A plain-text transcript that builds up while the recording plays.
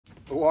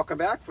Welcome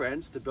back,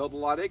 friends, to Build a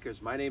Lot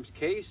Acres. My name's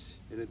Case,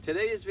 and in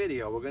today's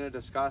video we're going to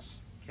discuss,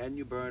 can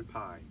you burn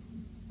pine?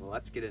 Well,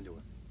 let's get into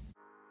it.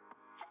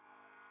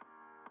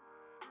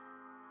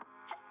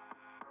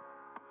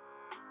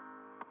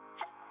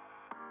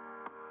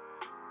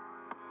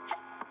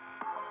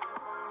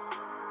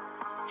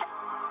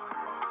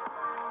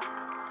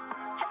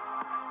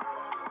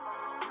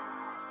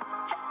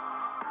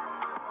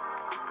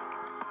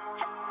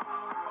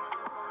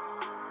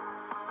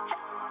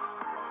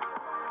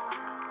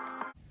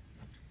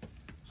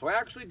 So I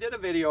actually did a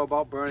video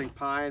about burning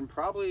pine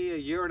probably a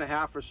year and a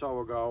half or so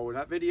ago, and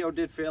that video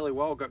did fairly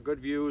well, got good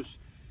views.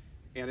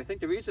 And I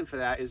think the reason for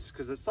that is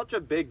because it's such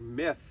a big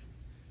myth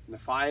in the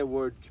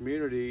firewood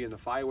community, in the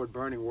firewood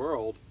burning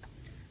world,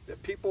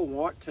 that people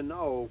want to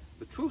know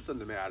the truth in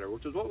the matter,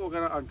 which is what we're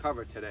going to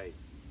uncover today.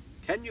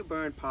 Can you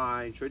burn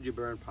pine? Should you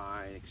burn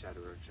pine? Etc.,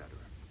 etc.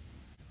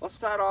 Let's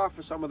start off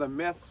with some of the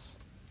myths,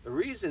 the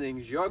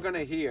reasonings you're going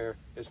to hear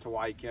as to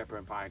why you can't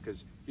burn pine,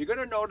 because you're going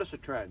to notice a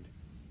trend.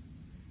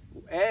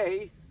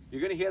 You're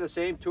going to hear the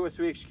same 2 or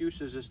 3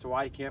 excuses as to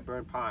why you can't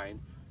burn pine.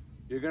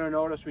 You're going to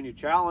notice when you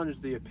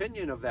challenge the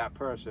opinion of that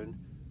person,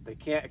 they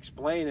can't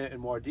explain it in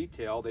more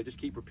detail. They just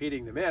keep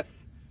repeating the myth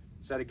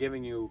instead of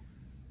giving you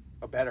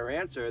a better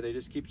answer. They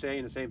just keep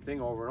saying the same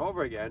thing over and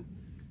over again.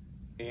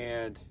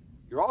 And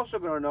you're also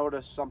going to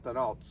notice something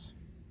else.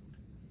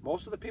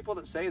 Most of the people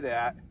that say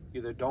that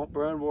either don't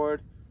burn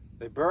wood,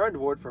 they burned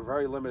wood for a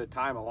very limited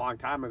time a long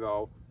time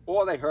ago,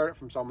 or they heard it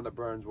from someone that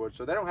burns wood,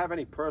 so they don't have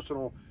any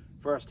personal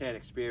first-hand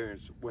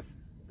experience with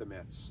the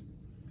myths.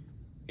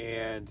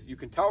 And you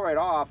can tell right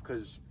off,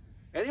 because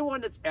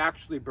anyone that's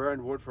actually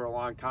burned wood for a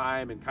long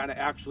time and kind of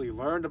actually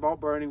learned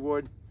about burning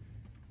wood,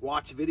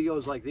 watched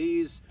videos like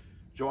these,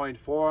 joined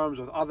forums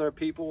with other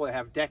people that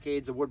have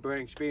decades of wood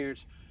burning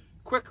experience,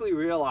 quickly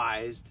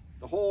realized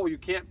the whole you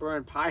can't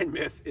burn pine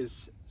myth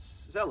is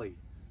silly.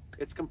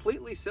 It's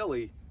completely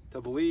silly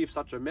to believe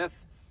such a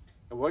myth,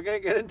 and we're going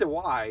to get into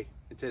why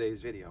in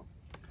today's video.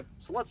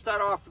 So let's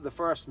start off with the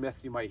first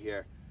myth you might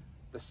hear.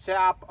 The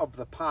sap of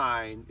the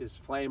pine is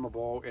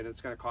flammable and it's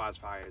going to cause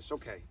fires.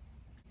 Okay,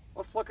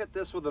 let's look at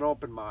this with an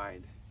open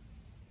mind.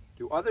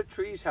 Do other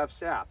trees have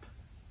sap?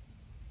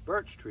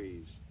 Birch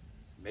trees,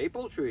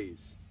 maple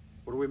trees.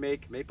 What do we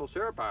make maple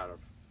syrup out of?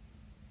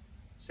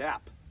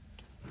 Sap.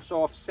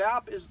 So if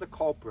sap is the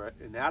culprit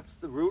and that's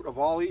the root of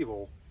all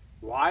evil,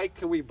 why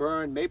can we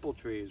burn maple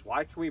trees?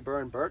 Why can we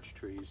burn birch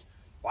trees?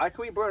 Why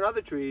can we burn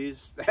other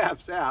trees that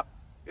have sap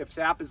if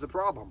sap is the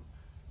problem?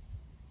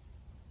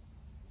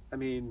 I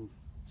mean,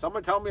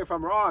 someone tell me if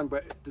I'm wrong,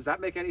 but does that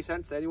make any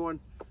sense to anyone?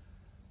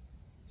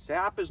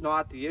 Sap is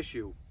not the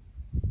issue.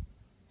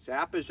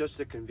 Sap is just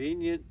a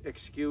convenient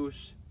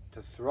excuse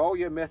to throw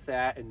your myth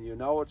at, and you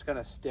know it's going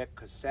to stick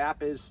because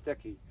sap is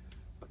sticky,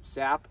 but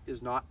sap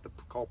is not the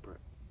culprit.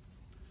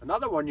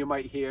 Another one you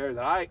might hear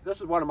this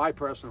is one of my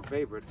personal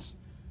favorites,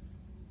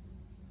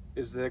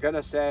 is they're going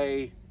to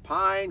say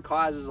pine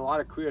causes a lot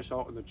of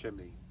creosote in the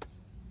chimney,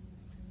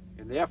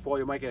 and therefore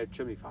you might get a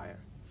chimney fire.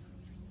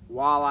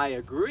 While I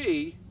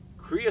agree,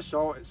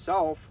 creosote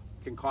itself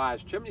can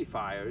cause chimney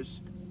fires,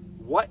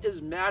 what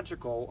is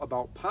magical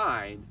about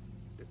pine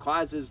that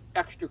causes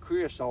extra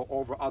creosote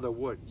over other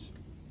woods?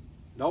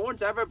 No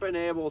one's ever been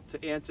able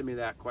to answer me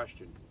that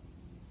question.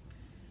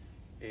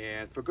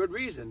 And for good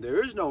reason,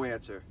 there is no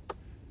answer.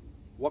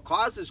 What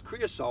causes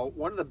creosote,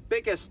 one of the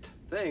biggest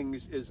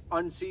things, is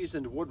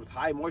unseasoned wood with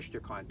high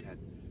moisture content.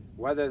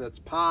 Whether that's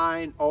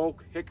pine,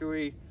 oak,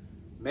 hickory,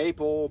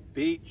 maple,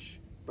 beech,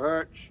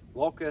 birch,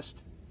 locust,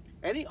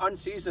 any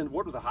unseasoned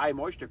wood with a high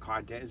moisture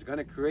content is going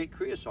to create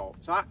creosote.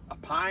 It's not a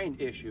pine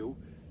issue,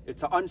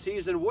 it's an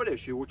unseasoned wood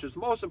issue, which is the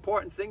most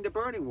important thing to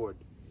burning wood.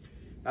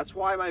 That's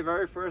why my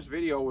very first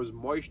video was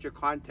moisture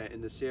content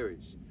in the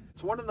series.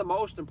 It's one of the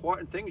most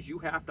important things you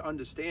have to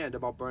understand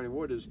about burning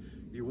wood is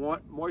you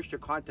want moisture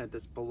content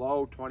that's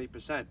below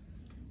 20%,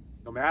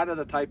 no matter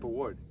the type of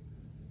wood.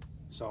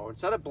 So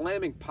instead of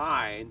blaming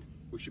pine,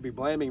 we should be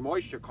blaming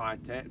moisture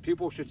content, and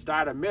people should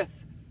start a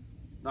myth.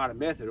 Not a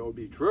myth, it would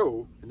be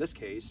true in this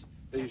case,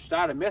 that you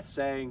start a myth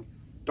saying,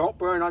 don't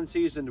burn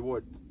unseasoned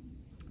wood.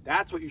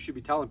 That's what you should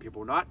be telling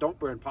people, not don't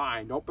burn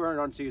pine, don't burn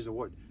unseasoned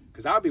wood.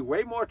 Because that would be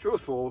way more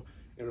truthful,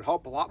 and it would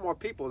help a lot more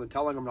people than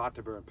telling them not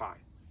to burn pine.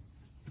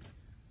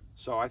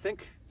 So I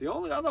think the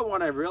only other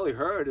one I've really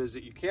heard is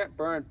that you can't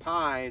burn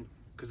pine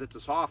because it's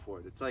a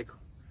softwood. It's like,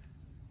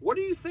 what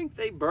do you think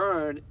they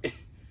burn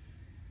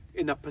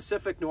in the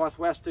Pacific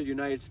Northwest of the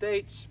United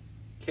States,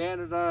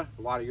 Canada,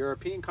 a lot of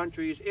European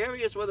countries,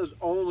 areas where there's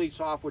only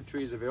softwood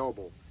trees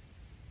available?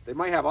 They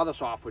might have other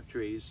softwood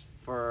trees,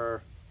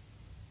 fir,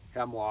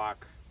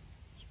 hemlock,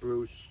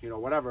 spruce,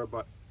 whatever,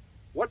 but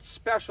what's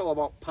special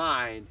about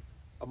pine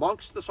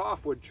amongst the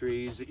softwood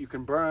trees that you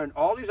can burn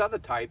all these other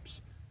types?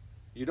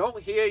 You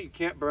don't hear you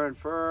can't burn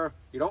fir,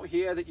 you don't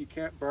hear that you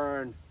can't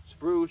burn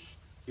spruce,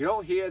 you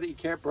don't hear that you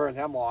can't burn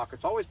hemlock.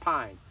 It's always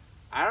pine.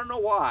 I don't know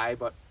why,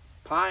 but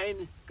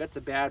pine gets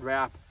a bad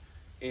rap,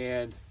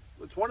 and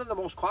it's one of the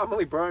most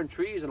commonly burned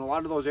trees in a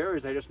lot of those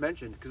areas I just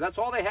mentioned, because that's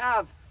all they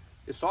have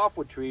is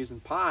softwood trees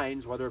and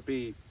pines, whether it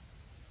be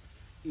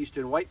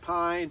eastern white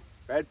pine,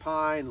 red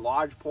pine,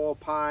 lodgepole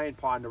pine,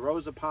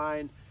 ponderosa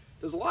pine.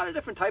 There's a lot of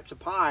different types of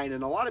pine,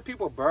 and a lot of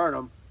people burn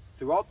them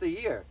throughout the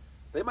year.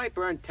 They might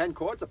burn 10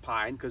 cords of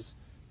pine because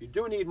you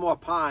do need more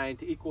pine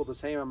to equal the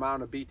same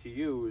amount of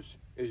BTUs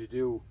as you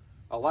do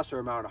a lesser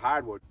amount of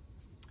hardwood.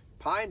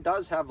 Pine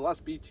does have less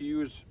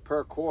BTUs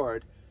per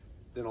cord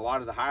than a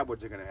lot of the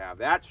hardwoods are going to have.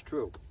 That's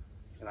true.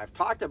 And I've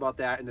talked about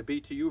that in the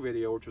BTU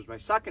video, which was my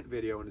second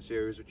video in the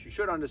series, which you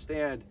should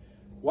understand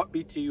what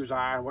BTUs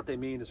are and what they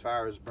mean as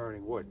far as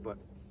burning wood. But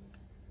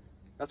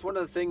that's one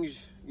of the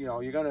things, you know,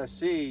 you're going to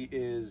see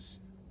is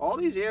all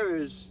these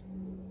areas,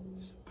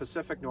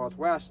 Pacific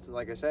Northwest,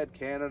 like I said,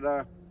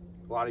 Canada,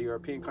 a lot of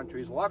European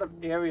countries, a lot of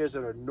areas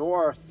that are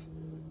north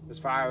as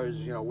far as,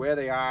 you know, where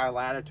they are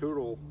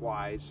latitudinal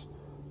wise,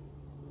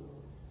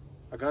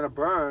 are going to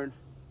burn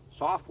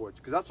softwoods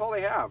because that's all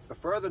they have. The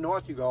further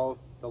north you go,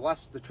 the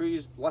less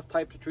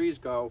types of trees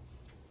go.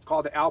 It's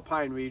called the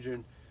alpine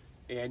region,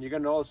 and you're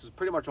going to notice it's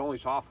pretty much only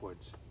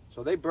softwoods.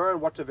 So they burn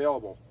what's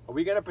available. Are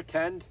we going to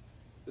pretend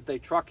that they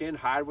truck in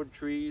hardwood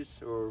trees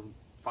or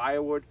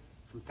firewood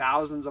from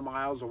thousands of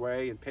miles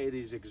away and pay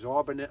these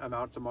exorbitant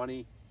amounts of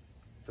money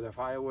for their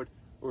firewood?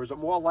 Or is it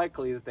more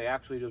likely that they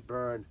actually just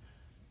burn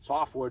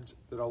softwoods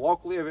that are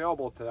locally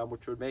available to them,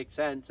 which would make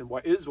sense, and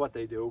what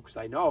they do, because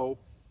I know,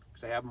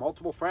 because I have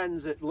multiple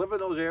friends that live in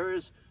those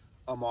areas.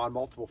 I'm on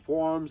multiple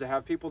forums. I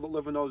have people that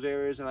live in those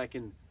areas, and I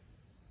can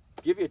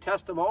give you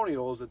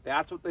testimonials that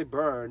that's what they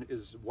burn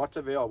is what's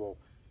available.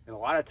 And a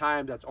lot of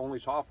times that's only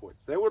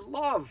softwoods. They would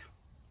love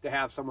to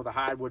have some of the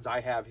hardwoods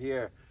I have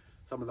here,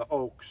 some of the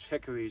oaks,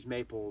 hickories,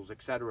 maples,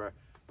 etc.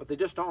 But they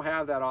just don't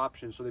have that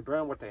option, so they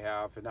burn what they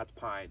have, and that's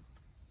pine.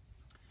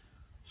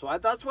 So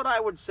that's what I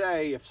would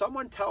say. If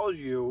someone tells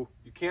you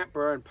you can't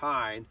burn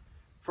pine,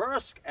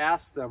 first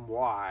ask them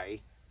why,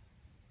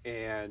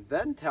 and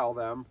then tell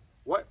them,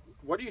 what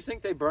do you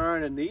think they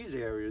burn in these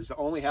areas that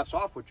only have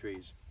softwood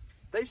trees?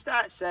 They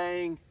start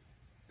saying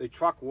they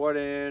truck wood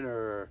in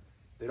or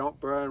they don't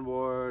burn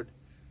wood.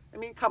 I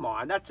mean, come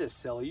on, that's just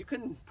silly. You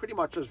can pretty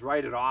much just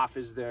write it off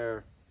as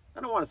I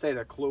don't want to say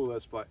they're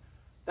clueless, but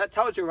that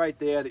tells you right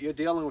there that you're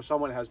dealing with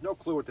someone that has no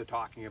clue what they're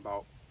talking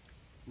about.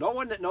 No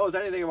one that knows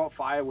anything about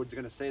firewood is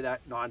going to say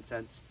that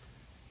nonsense.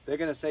 They're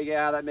going to say,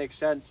 yeah, that makes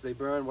sense. They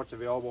burn what's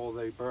available.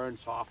 They burn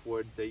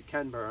softwood. They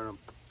can burn them.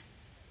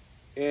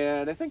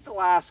 And I think the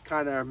last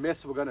kind of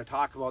myth we're going to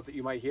talk about that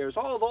you might hear is,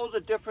 oh, those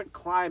are different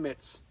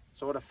climates,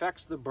 so it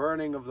affects the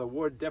burning of the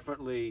wood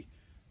differently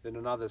than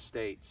in other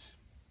states.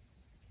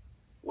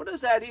 What does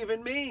that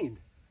even mean?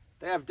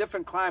 They have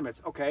different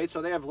climates. Okay,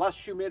 so they have less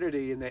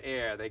humidity in the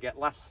air. They get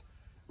less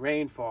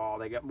rainfall.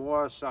 They get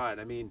more sun.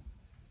 I mean,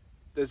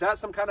 is that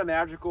some kind of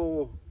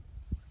magical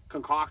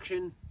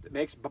concoction that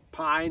makes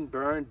pine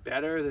burn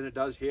better than it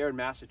does here in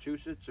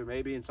Massachusetts or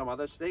maybe in some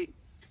other state?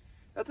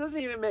 That doesn't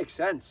even make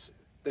sense.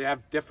 They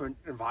have different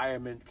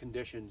environment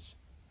conditions.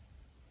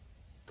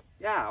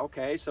 Yeah,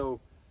 okay, so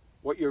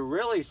what you're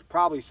really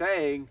probably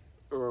saying,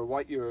 or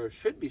what you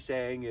should be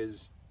saying,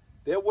 is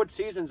their wood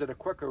season's at a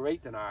quicker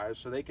rate than ours,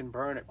 so they can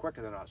burn it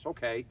quicker than us.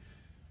 Okay,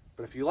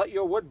 but if you let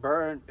your wood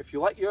burn, if you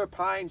let your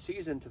pine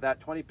season to that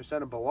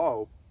 20% or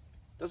below,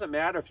 doesn't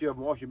matter if you have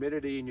more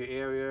humidity in your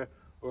area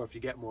or if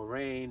you get more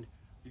rain,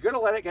 you're going to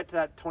let it get to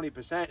that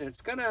 20%, and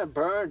it's going to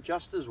burn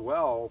just as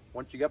well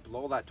once you get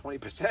below that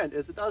 20%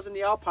 as it does in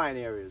the alpine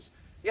areas.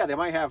 Yeah, they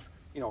might have,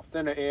 you know,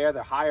 thinner air,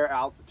 they're higher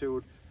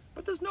altitude,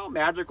 but there's no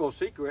magical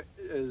secret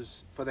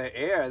for the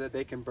air that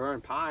they can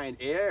burn pine.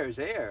 Air is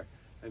air.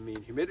 I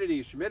mean, humidity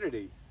is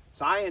humidity.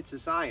 Science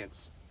is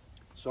science.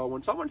 So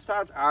when someone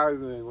starts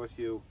arguing with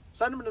you,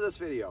 send them to this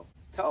video.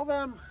 Tell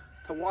them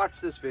to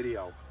watch this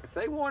video. If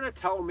they want to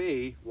tell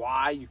me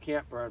why you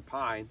can't burn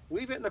pine,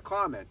 leave it in the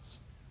comments,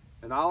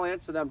 and I'll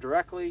answer them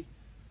directly.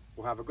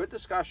 We'll have a good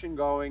discussion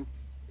going,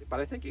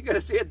 but I think you're going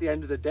to see at the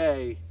end of the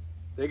day,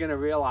 they're going to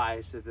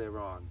realize that they're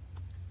wrong.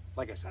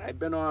 Like I said, I've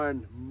been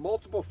on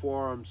multiple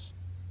forums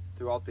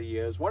throughout the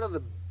years. One of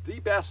the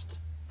best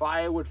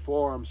firewood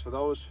forums for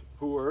those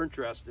who are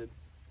interested,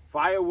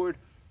 Firewood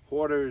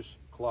Hoarders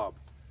Club.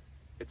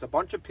 It's a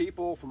bunch of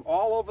people from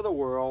all over the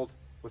world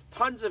with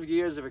tons of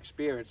years of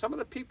experience. Some of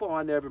the people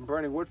on there have been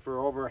burning wood for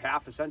over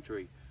half a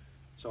century.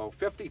 So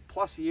 50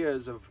 plus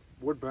years of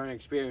wood burning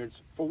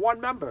experience for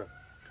one member.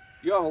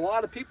 You have a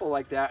lot of people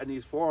like that in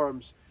these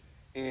forums.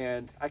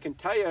 And I can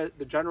tell you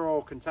the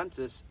general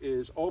consensus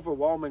is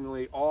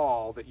overwhelmingly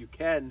all that you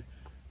can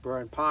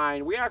burn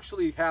pine. We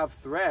actually have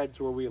threads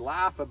where we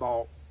laugh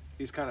about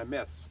these kind of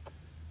myths.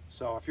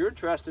 So if you're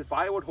interested,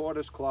 Firewood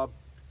Hoarders Club,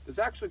 there's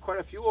actually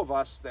quite a few of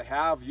us that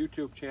have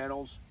YouTube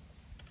channels.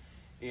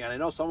 And I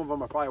know some of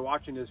them are probably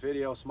watching this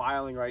video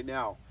smiling right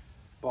now.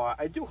 But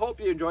I do hope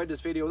you enjoyed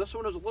this video. This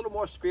one is a little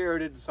more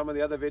spirited than some of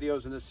the other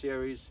videos in this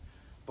series.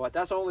 But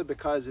that's only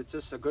because it's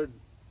just a good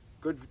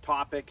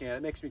topic, and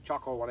it makes me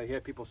chuckle when I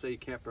hear people say you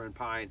can't burn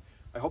pine.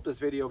 I hope this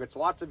video gets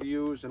lots of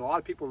views and a lot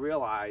of people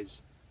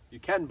realize you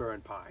can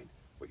burn pine.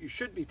 What you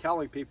should be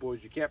telling people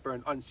is you can't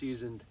burn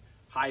unseasoned,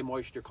 high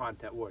moisture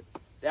content wood.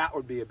 That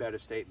would be a better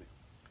statement.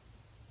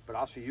 But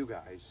I'll see you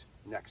guys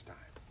next time.